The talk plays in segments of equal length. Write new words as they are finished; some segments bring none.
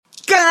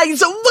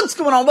Guys, what's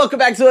going on? Welcome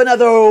back to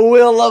another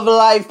Wheel of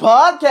Life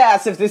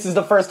podcast. If this is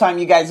the first time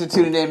you guys are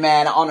tuning in,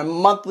 man, on a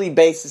monthly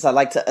basis, I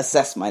like to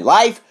assess my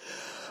life.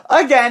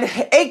 Again,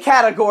 8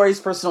 categories: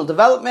 personal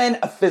development,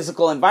 a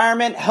physical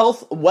environment,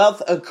 health,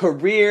 wealth, a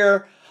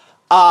career,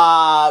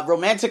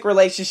 romantic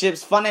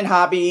relationships, fun and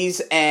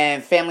hobbies,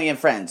 and family and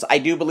friends. I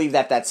do believe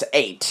that that's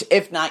 8.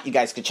 If not, you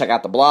guys can check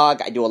out the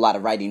blog. I do a lot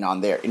of writing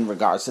on there in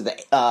regards to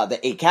the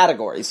 8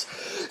 categories.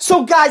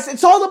 So guys,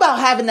 it's all about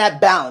having that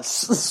balance.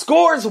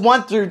 Scores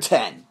 1 through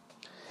 10.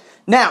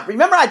 Now,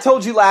 remember I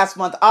told you last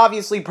month,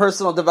 obviously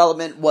personal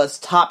development was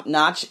top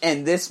notch,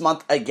 and this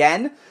month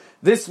again,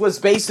 this was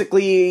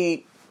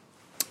basically,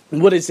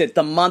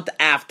 the month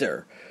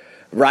after.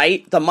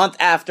 Right? The month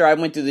after I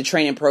went through the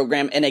training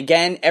program, and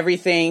again,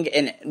 everything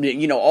and,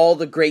 all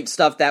the great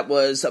stuff that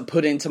was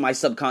put into my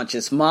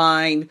subconscious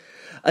mind,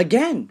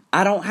 again,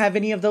 I don't have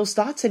any of those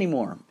thoughts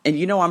anymore.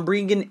 And, I'm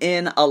bringing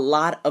in a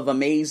lot of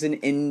amazing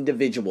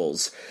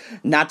individuals.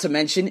 Not to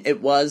mention,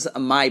 it was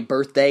my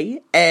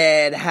birthday,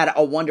 and had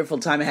a wonderful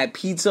time. I had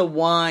pizza,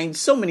 wine,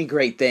 so many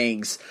great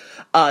things.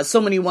 So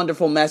many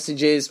wonderful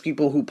messages,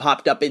 people who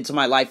popped up into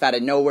my life out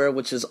of nowhere,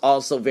 which is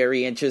also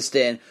very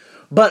interesting.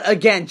 But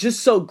again, just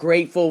so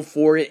grateful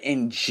for it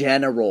in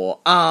general.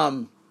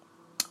 And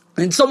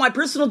so my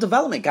personal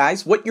development,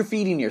 guys, what you're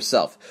feeding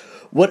yourself.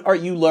 What are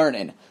you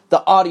learning?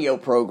 The audio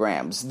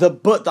programs, the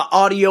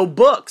audio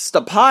books,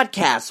 the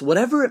podcasts,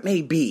 whatever it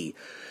may be.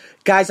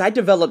 Guys, I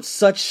developed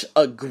such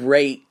a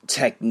great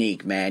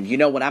technique, man.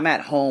 When I'm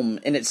at home,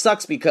 and it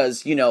sucks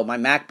because, my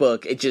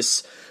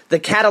MacBook, the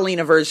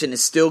Catalina version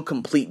is still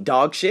complete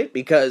dog shit,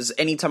 because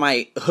anytime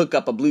I hook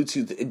up a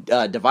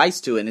Bluetooth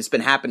device to it, and it's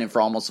been happening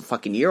for almost a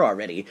fucking year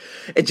already,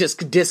 it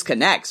just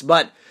disconnects.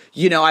 But,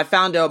 I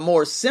found a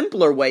more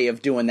simpler way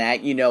of doing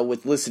that,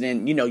 with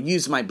listening,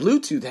 use my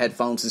Bluetooth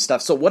headphones and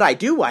stuff. So what I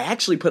do, I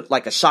actually put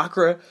like a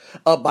chakra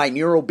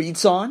binaural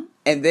beats on,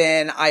 and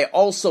then I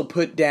also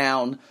put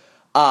down,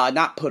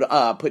 but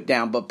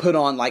put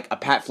on like a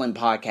Pat Flynn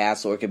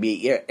podcast, or it could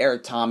be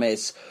Eric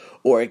Thomas,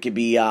 or it could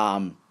be,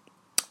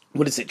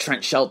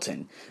 Trent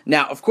Shelton.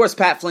 Now, of course,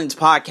 Pat Flynn's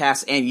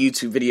podcast and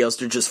YouTube videos,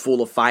 they're just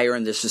full of fire,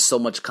 and there's just so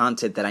much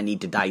content that I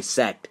need to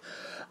dissect.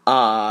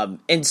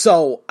 And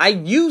so I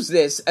use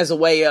this as a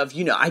way of,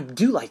 I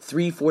do like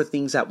 3-4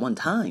 things at one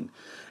time.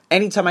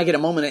 Anytime I get a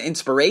moment of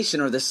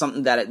inspiration, or there's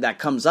something that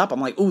comes up,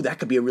 I'm like, ooh, that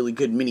could be a really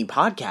good mini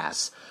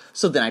podcast.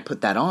 So then I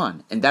put that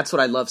on. And that's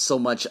what I love so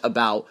much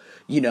about,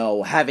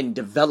 having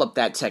developed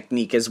that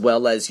technique, as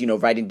well as,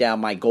 writing down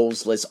my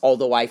goals list.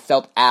 Although I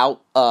fell out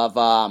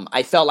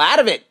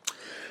of it.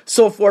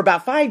 So for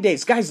about 5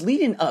 days, guys,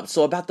 leading up,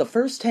 so about the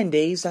first 10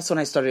 days, that's when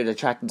I started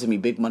attracting to me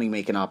big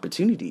money-making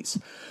opportunities.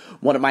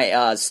 One of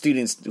my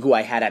students who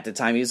I had at the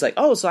time, he was like,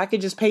 oh, so I could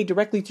just pay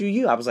directly through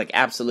you? I was like,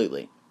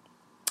 absolutely.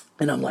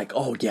 And I'm like,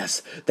 oh,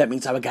 yes, that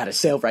means I got a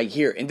sale right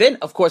here. And then,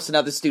 of course,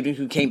 another student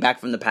who came back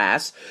from the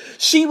past,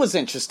 she was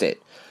interested.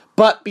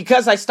 But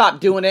because I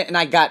stopped doing it and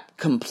I got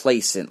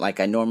complacent like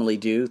I normally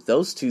do,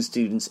 those 2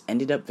 students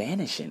ended up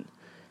vanishing.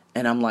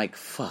 And I'm like,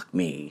 fuck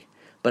me.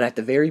 But at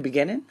the very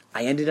beginning,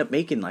 I ended up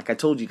making, like I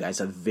told you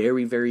guys, a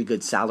very, very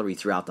good salary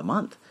throughout the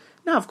month.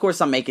 Now, of course,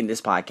 I'm making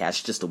this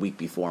podcast just a week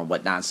before and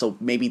whatnot, so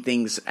maybe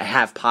things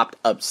have popped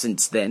up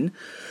since then.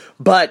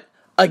 But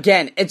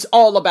again, it's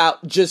all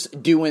about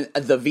just doing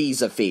the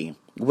visa fee,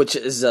 which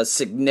is a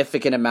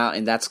significant amount,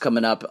 and that's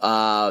coming up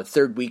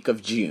 3rd week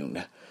of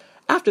June.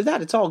 After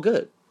that, it's all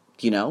good,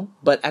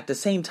 But at the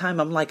same time,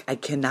 I'm like, I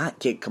cannot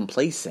get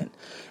complacent,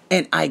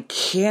 and I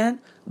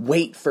can't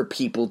wait for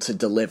people to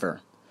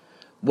deliver.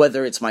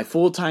 Whether it's my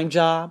full-time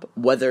job,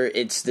 whether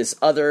it's this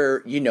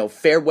other,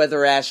 fair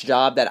weather-ass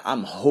job that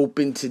I'm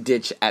hoping to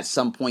ditch at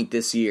some point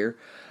this year.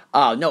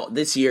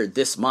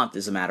 This month,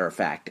 as a matter of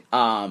fact.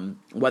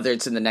 Whether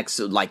it's in the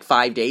next,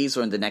 5 days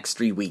or in the next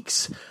 3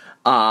 weeks.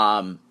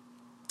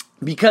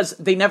 Because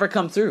they never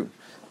come through.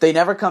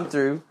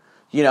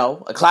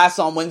 A class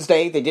on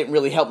Wednesday, they didn't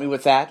really help me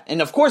with that.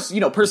 And of course,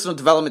 personal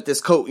development,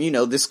 this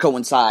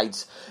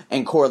coincides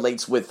and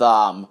correlates with,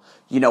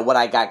 what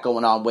I got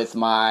going on with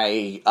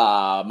my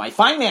my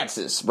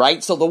finances,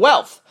 right? So the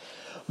wealth.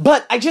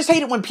 But I just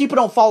hate it when people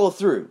don't follow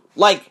through.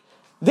 Like,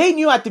 they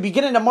knew at the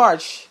beginning of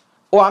March,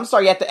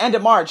 at the end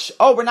of March,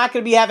 we're not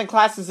going to be having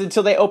classes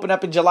until they open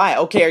up in July.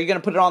 Okay, are you going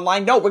to put it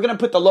online? No, we're going to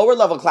put the lower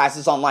level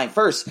classes online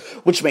first,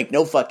 which make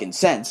no fucking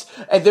sense.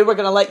 And then we're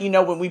going to let you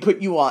know when we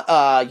put you on,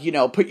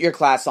 put your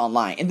class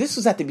online. And this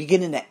was at the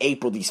beginning of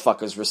April, these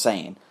fuckers were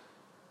saying.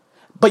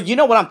 But you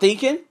know what I'm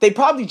thinking? They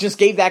probably just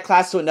gave that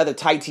class to another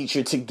Thai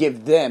teacher to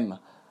give them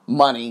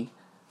money,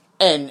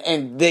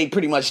 and they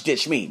pretty much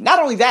ditched me. Not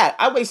only that,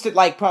 I wasted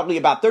probably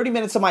about 30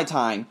 minutes of my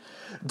time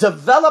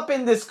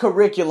developing this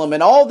curriculum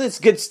and all this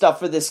good stuff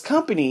for this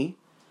company,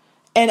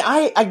 and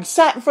I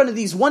sat in front of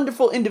these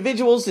wonderful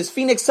individuals, this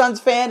Phoenix Suns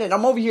fan, and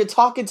I'm over here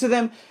talking to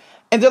them,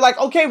 and they're like,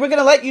 okay, we're going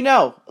to let you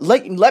know.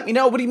 Let me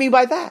know, what do you mean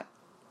by that?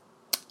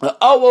 You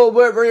have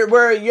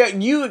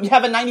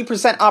a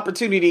 90%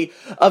 opportunity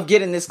of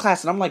getting this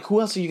class. And I'm like,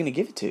 who else are you going to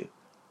give it to?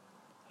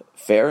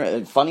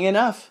 Fair, funny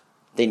enough,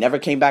 They never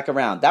came back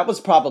around. That was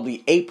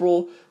probably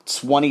April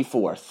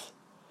 24th.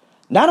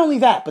 Not only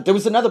that, but there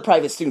was another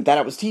private student that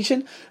I was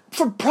teaching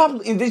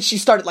and then she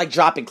started like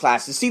dropping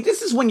classes. See,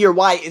 this is when your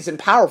why isn't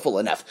powerful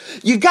enough.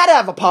 You gotta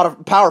have a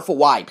powerful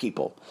why,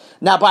 people.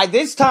 Now, by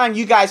this time,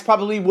 you guys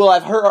probably will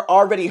have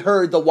already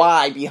heard the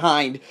why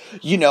behind,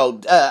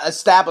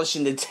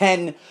 establishing the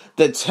 10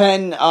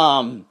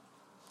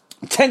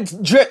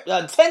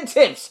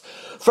 tips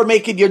for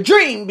making your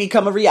dream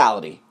become a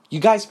reality. You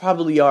guys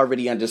probably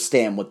already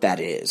understand what that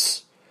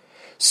is.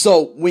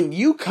 So when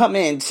you come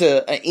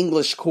into an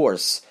English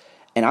course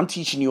and I'm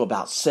teaching you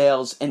about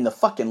sales and the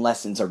fucking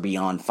lessons are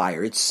beyond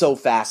fire. It's so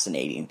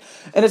fascinating.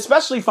 And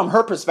especially from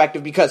her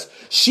perspective because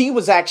she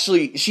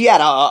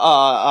had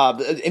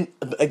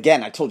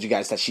again, I told you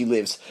guys that she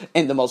lives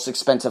in the most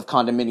expensive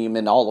condominium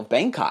in all of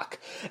Bangkok.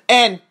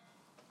 And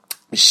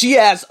she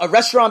has a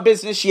restaurant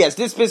business, she has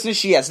this business,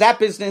 she has that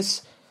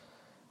business.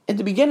 In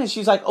the beginning,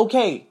 she's like,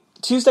 okay,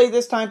 Tuesday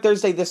this time,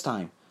 Thursday this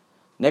time.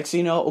 Next thing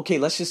you know, okay,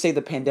 let's just say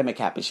the pandemic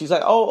happened. She's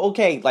like, oh,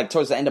 okay, like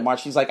towards the end of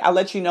March, she's like, I'll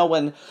let you know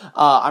when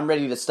I'm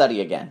ready to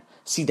study again.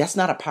 See, that's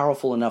not a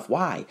powerful enough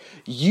why.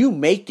 You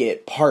make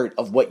it part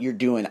of what you're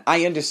doing.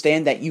 I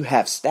understand that you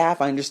have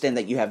staff. I understand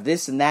that you have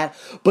this and that.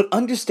 But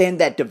understand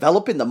that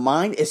developing the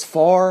mind is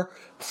far,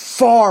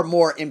 far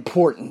more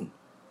important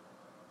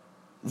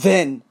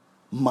than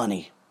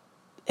money.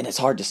 And it's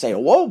hard to say,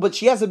 whoa, but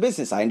she has a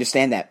business. I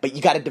understand that. But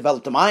you got to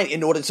develop the mind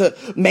in order to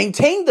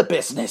maintain the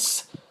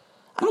business.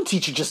 I don't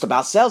teach her just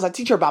about sales. I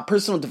teach her about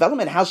personal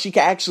development, how she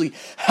can actually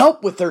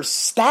help with her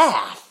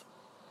staff.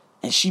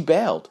 And she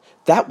bailed.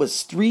 That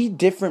was 3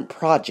 different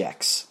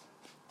projects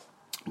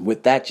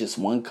with that just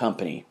one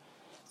company.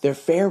 They're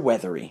fair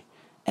weathery,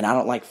 and I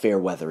don't like fair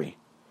weathery.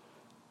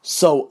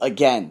 So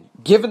again,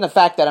 given the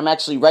fact that I'm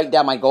actually writing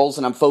down my goals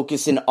and I'm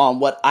focusing on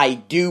what I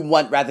do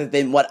want rather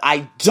than what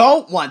I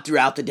don't want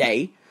throughout the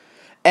day,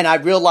 and I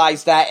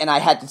realized that and I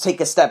had to take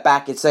a step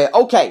back and say,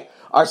 okay,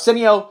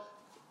 Arsenio,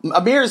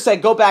 Amir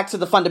said, go back to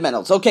the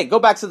fundamentals. Okay, go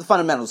back to the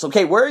fundamentals.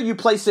 Okay, where are you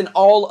placing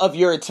all of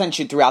your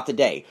attention throughout the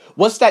day?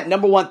 What's that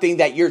number one thing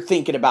that you're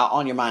thinking about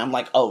on your mind? I'm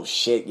like, oh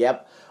shit,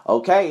 yep.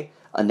 Okay,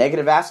 a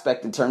negative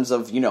aspect in terms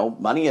of,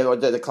 money or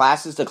the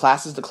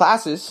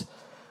classes.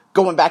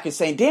 Going back and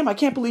saying, damn, I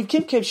can't believe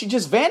Kim, she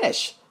just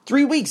vanished.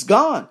 3 weeks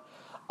gone.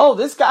 Oh,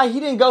 this guy,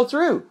 he didn't go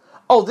through.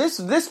 Oh,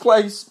 this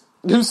place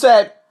who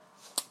said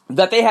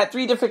that they had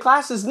 3 different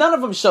classes, none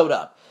of them showed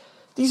up.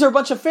 These are a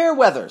bunch of fair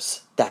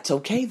weathers. That's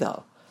okay,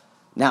 though.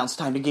 Now it's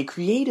time to get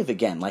creative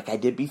again, like I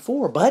did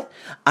before. But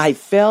I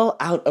fell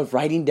out of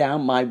writing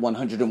down my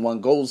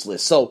 101 goals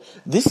list. So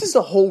this is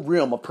the whole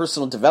realm of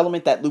personal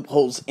development that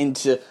loopholes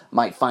into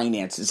my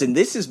finances. And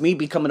this is me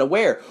becoming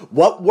aware.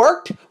 What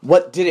worked?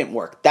 What didn't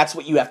work? That's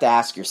what you have to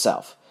ask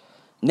yourself.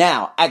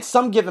 Now, at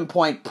some given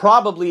point,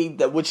 probably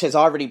which has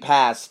already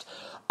passed,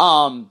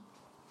 they're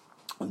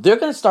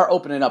going to start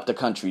opening up the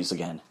countries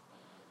again.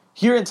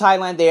 Here in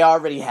Thailand, they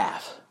already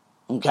have.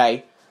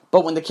 Okay?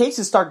 But when the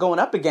cases start going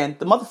up again,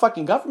 the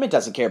motherfucking government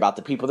doesn't care about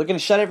the people. They're going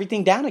to shut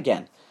everything down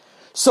again.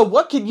 So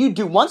what can you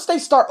do? Once they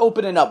start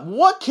opening up,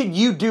 what can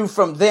you do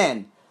from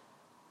then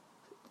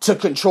to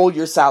control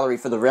your salary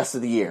for the rest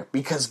of the year?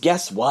 Because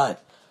guess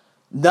what?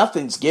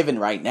 Nothing's given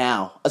right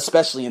now,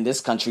 especially in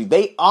this country.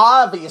 They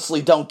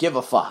obviously don't give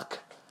a fuck.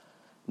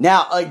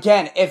 Now,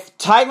 again, if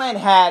Thailand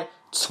had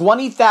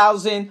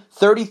 20,000,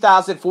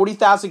 30,000,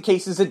 40,000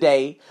 cases a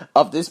day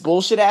of this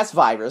bullshit-ass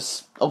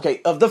virus,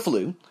 okay, of the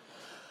flu,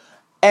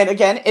 and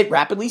again, it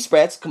rapidly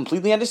spreads,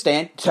 completely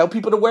understand. Tell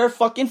people to wear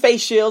fucking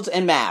face shields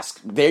and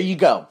masks. There you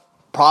go.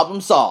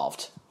 Problem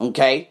solved.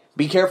 Okay?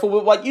 Be careful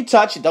with what you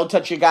touch. Don't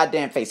touch your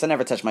goddamn face. I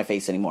never touch my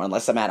face anymore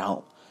unless I'm at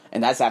home.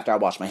 And that's after I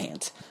wash my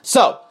hands.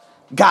 So,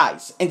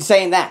 guys, in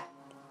saying that,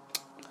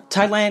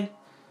 Thailand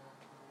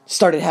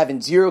started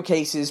having 0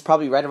 cases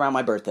probably right around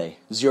my birthday.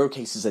 0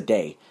 cases a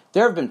day.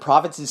 There have been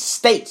provinces,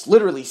 states,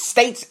 literally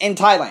states in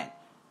Thailand,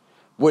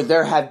 where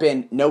there have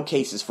been no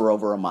cases for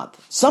over a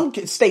month. Some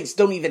states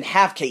don't even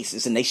have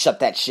cases and they shut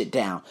that shit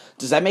down.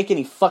 Does that make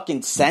any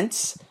fucking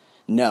sense?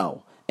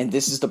 No. And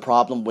this is the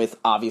problem with,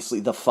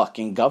 obviously, the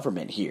fucking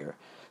government here.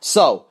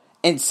 So,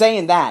 in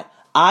saying that,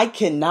 I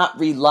cannot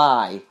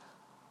rely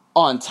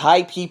on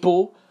Thai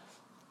people.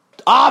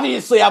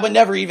 Obviously, I would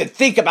never even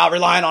think about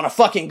relying on a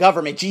fucking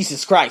government,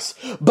 Jesus Christ.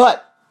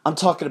 But I'm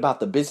talking about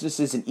the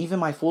businesses and even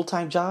my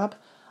full-time job.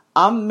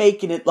 I'm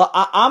making it,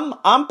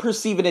 I'm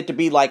perceiving it to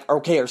be like,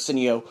 okay,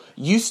 Arsenio,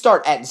 you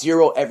start at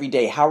 0 every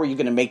day. How are you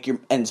going to make your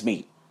ends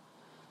meet?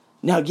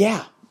 Now,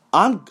 yeah,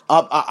 I'm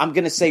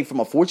going to say from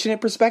a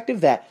fortunate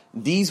perspective that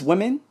these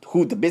women,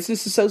 who the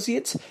business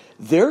associates,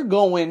 they're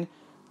going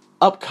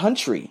up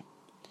country.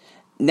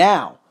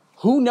 Now,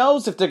 who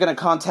knows if they're going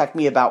to contact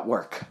me about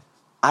work?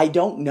 I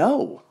don't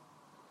know.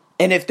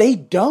 And if they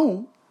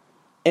don't,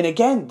 and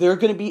again, they're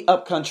going to be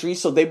up country,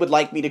 so they would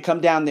like me to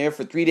come down there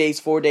for 3 days,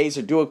 4 days,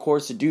 or do a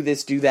course, or do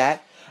this, do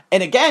that.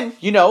 And again,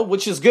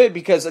 which is good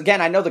because,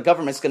 again, I know the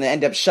government's going to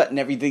end up shutting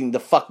everything the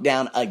fuck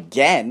down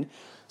again.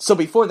 So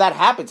before that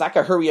happens, I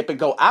could hurry up and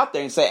go out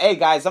there and say, hey,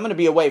 guys, I'm going to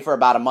be away for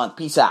about a month.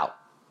 Peace out.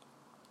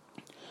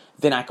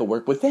 then I could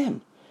work with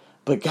them.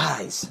 But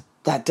guys,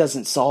 that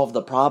doesn't solve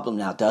the problem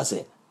now, does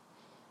it?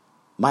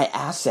 My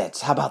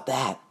assets, how about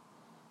that?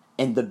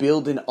 And the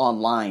building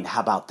online,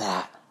 how about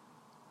that?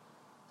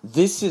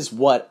 This is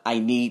what I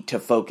need to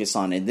focus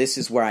on, and this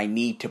is where I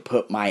need to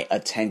put my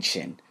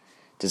attention.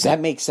 Does that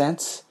make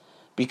sense?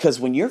 Because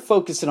when you're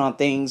focusing on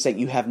things that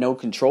you have no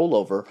control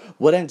over,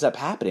 what ends up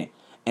happening?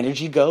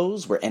 Energy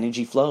goes where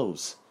energy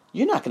flows.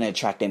 You're not going to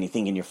attract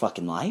anything in your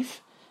fucking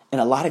life. And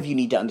a lot of you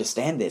need to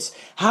understand this.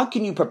 How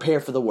can you prepare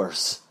for the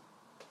worst?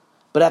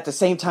 But at the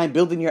same time,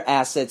 building your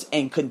assets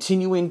and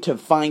continuing to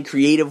find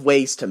creative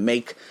ways to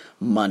make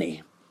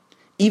money.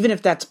 Even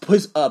if that's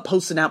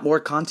posting out more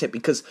content,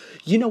 because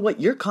you know what?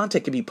 Your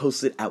content can be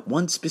posted at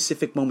one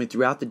specific moment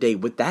throughout the day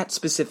with that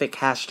specific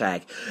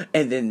hashtag.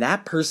 And then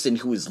that person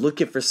who is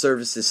looking for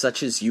services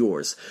such as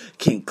yours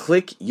can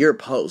click your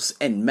post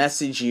and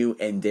message you,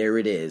 and there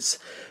it is.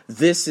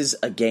 This is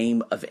a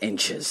game of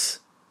inches.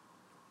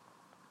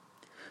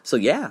 So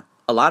yeah,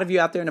 a lot of you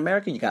out there in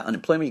America, you got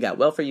unemployment, you got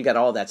welfare, you got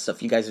all that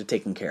stuff you guys are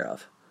taken care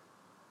of.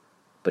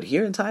 But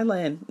here in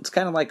Thailand, it's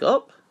kind of like,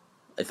 oh,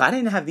 if I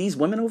didn't have these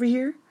women over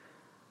here,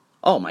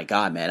 oh my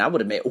God, man, I would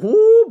have made,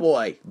 whoo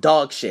boy,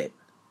 dog shit.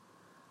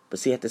 But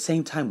see, at the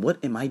same time, what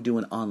am I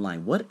doing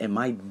online? What am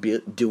I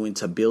doing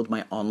to build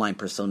my online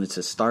persona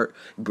to start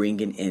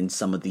bringing in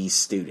some of these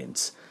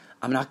students?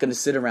 I'm not going to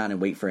sit around and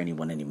wait for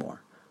anyone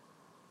anymore.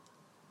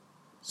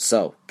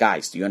 So,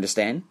 guys, do you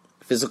understand?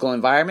 Physical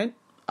environment?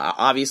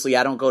 Obviously,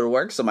 I don't go to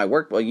work, so my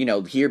work,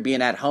 well, here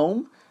being at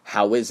home,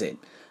 how is it?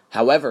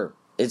 However,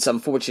 it's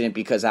unfortunate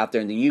because out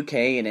there in the UK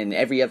and in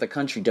every other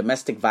country,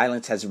 domestic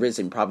violence has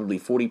risen probably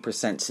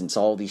 40% since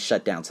all these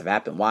shutdowns have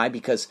happened. Why?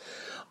 Because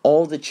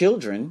all the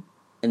children,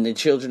 and the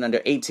children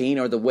under 18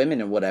 or the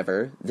women or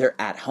whatever, they're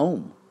at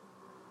home.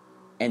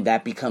 And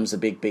that becomes a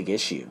big, big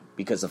issue.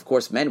 Because, of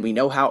course, men, we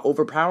know how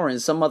overpowering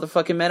some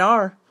motherfucking men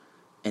are.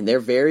 And they're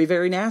very,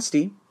 very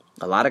nasty.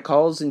 A lot of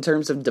calls in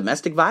terms of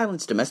domestic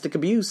violence, domestic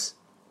abuse.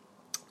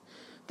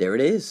 There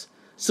it is.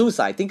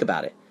 Suicide, think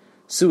about it.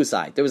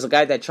 Suicide. There was a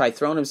guy that tried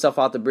throwing himself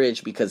off the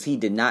bridge because he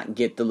did not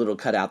get the little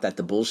cutout that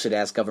the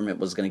bullshit-ass government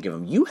was going to give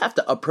him. You have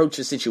to approach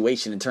the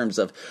situation in terms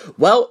of,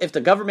 well, if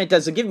the government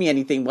doesn't give me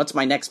anything, what's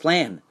my next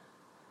plan?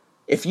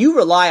 If you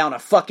rely on a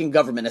fucking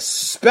government,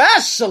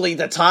 especially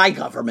the Thai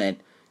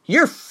government,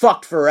 you're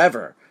fucked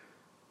forever.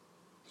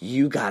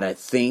 You gotta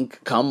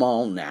think, come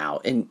on now.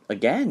 And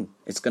again,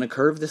 it's going to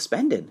curve the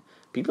spending.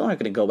 People aren't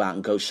going to go out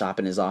and go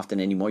shopping as often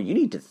anymore. You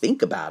need to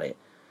think about it.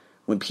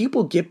 When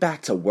people get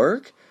back to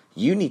work,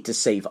 you need to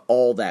save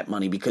all that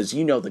money because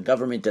you know the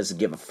government doesn't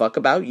give a fuck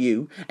about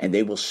you and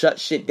they will shut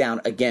shit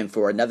down again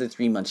for another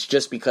 3 months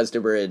just because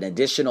there were an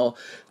additional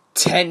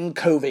 10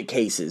 COVID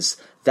cases.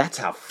 That's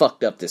how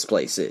fucked up this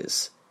place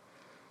is.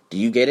 Do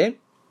you get it?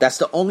 That's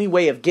the only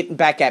way of getting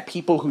back at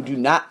people who do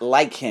not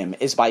like him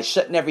is by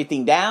shutting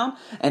everything down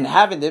and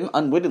having them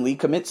unwittingly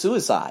commit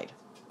suicide.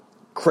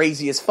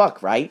 Crazy as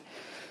fuck, right?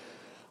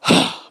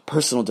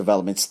 Personal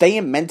development,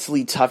 staying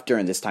mentally tough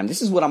during this time.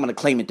 This is what I'm going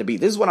to claim it to be.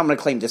 This is what I'm going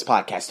to claim this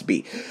podcast to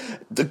be.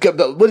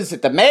 What is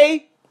it? The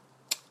May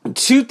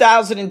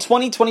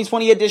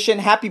 2020 edition.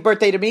 Happy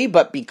birthday to me,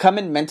 but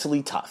becoming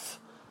mentally tough.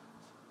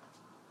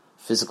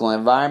 Physical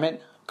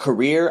environment,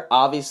 career,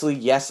 obviously,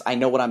 yes, I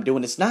know what I'm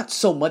doing. It's not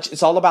so much,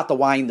 it's all about the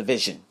why and the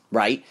vision,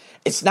 right?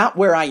 It's not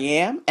where I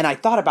am, and I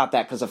thought about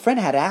that because a friend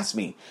had asked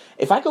me,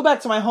 if I go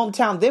back to my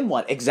hometown, then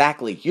what?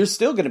 Exactly. You're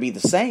still going to be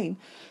the same.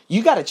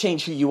 You got to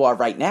change who you are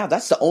right now.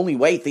 That's the only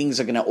way things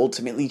are going to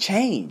ultimately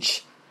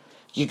change.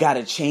 You got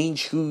to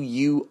change who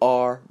you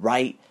are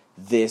right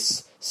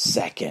this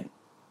second.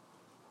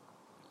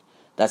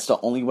 That's the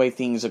only way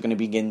things are going to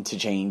begin to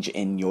change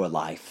in your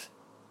life.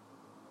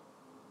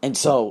 And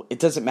so it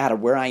doesn't matter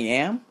where I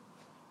am.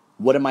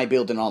 What am I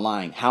building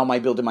online? How am I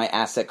building my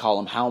asset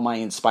column? How am I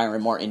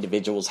inspiring more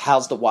individuals?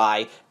 How's the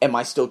why? Am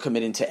I still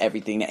committing to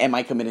everything? Am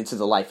I committing to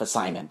the life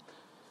assignment?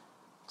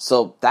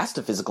 So that's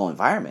the physical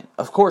environment.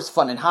 Of course,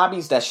 fun and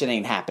hobbies, that shit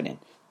ain't happening.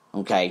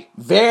 Okay?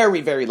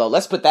 Very, very low.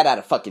 Let's put that at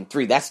a fucking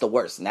 3. That's the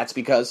worst. And that's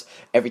because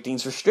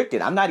everything's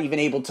restricted. I'm not even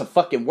able to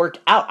fucking work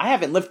out. I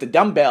haven't lifted a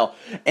dumbbell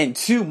in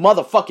 2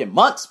 motherfucking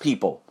months,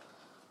 people.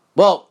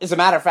 Well, as a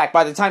matter of fact,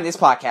 by the time this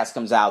podcast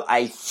comes out,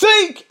 I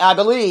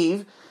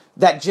believe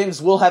that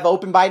gyms will have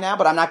opened by now,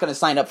 but I'm not going to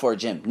sign up for a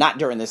gym. Not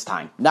during this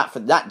time. Not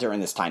during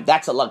this time.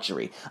 That's a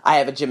luxury. I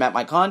have a gym at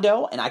my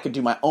condo, and I could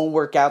do my own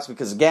workouts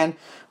because, again,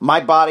 my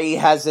body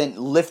hasn't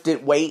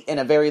lifted weight in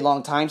a very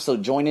long time, so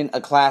joining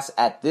a class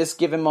at this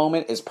given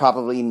moment is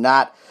probably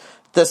not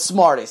the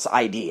smartest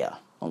idea,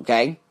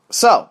 okay?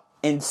 So,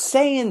 in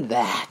saying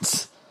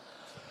that,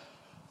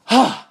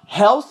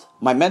 health,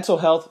 my mental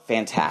health,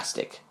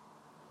 fantastic.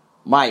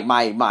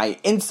 My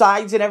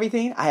insides and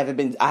everything, I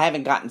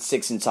haven't gotten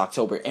sick since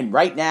October. And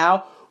right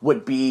now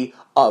would be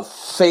a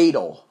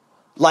fatal.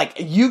 Like,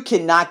 you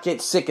cannot get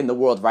sick in the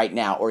world right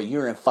now or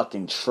you're in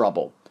fucking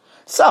trouble.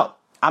 So,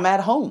 I'm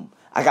at home.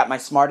 I got my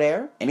Smart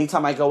Air.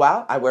 Anytime I go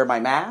out, I wear my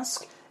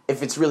mask.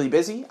 If it's really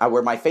busy, I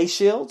wear my face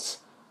shields.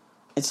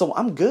 And so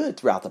I'm good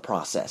throughout the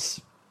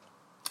process.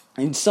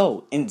 And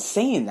so, in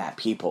saying that,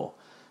 people,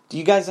 Do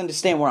you guys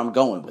understand where I'm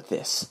going with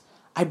this?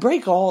 I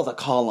break all the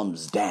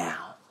columns down.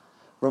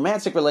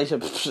 Romantic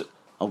relationships,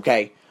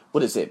 okay.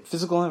 What is it?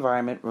 Physical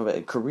environment,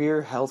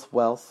 career, health,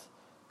 wealth.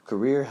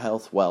 Career,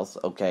 health, wealth,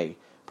 okay.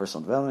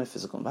 Personal development,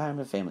 physical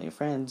environment, family and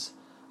friends.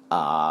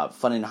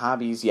 Fun and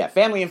hobbies. Yeah,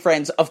 family and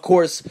friends. Of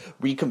course,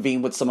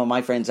 reconvene with some of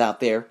my friends out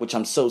there, which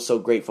I'm so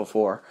grateful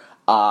for.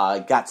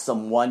 Got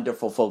some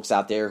wonderful folks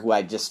out there who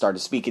I just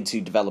started speaking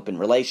to, developing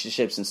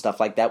relationships and stuff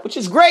like that, which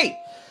is great.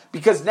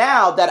 Because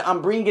now that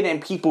I'm bringing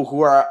in people who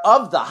are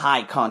of the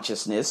high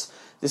consciousness,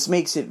 this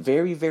makes it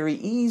very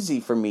easy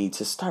for me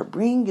to start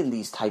bringing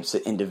these types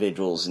of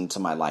individuals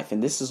into my life.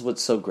 And this is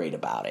what's so great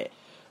about it,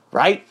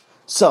 right?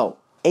 So,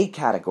 8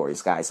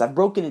 categories, guys. I've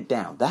broken it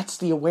down. That's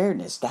the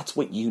awareness. That's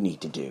what you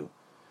need to do.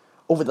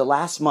 Over the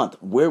last month,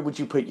 where would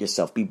you put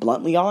yourself? Be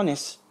bluntly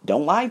honest.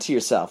 Don't lie to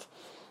yourself.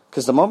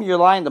 Because the moment you're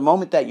lying, the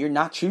moment that you're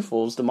not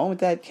truthful is the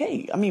moment that,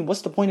 hey, I mean,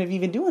 what's the point of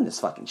even doing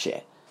this fucking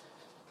shit?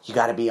 You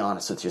got to be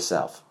honest with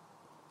yourself.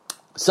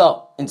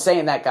 So, in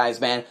saying that, guys,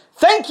 man,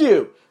 thank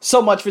you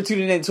so much for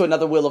tuning in to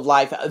another Wheel of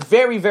Life.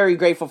 Very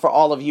grateful for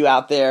all of you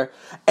out there.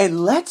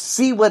 And let's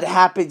see what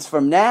happens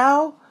from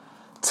now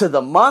to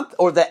the month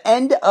or the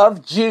end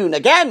of June.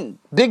 Again,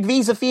 big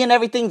visa fee and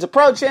everything's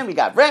approaching. We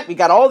got rent. We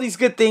got all these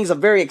good things.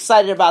 I'm very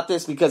excited about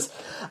this because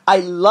I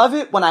love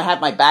it when I have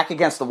my back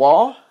against the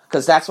wall,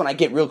 because that's when I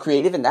get real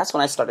creative and that's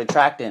when I start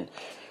attracting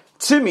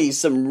to me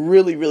some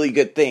really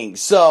good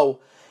things. So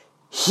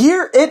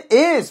here it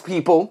is,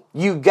 people.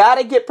 You got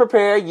to get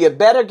prepared. You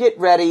better get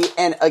ready.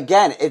 And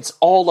again, it's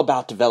all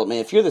about development.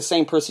 If you're the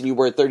same person you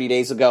were 30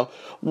 days ago,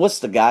 what's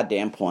the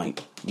goddamn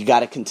point? You got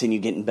to continue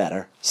getting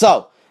better.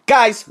 So,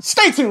 guys,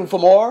 stay tuned for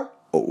more.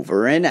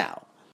 Over and out.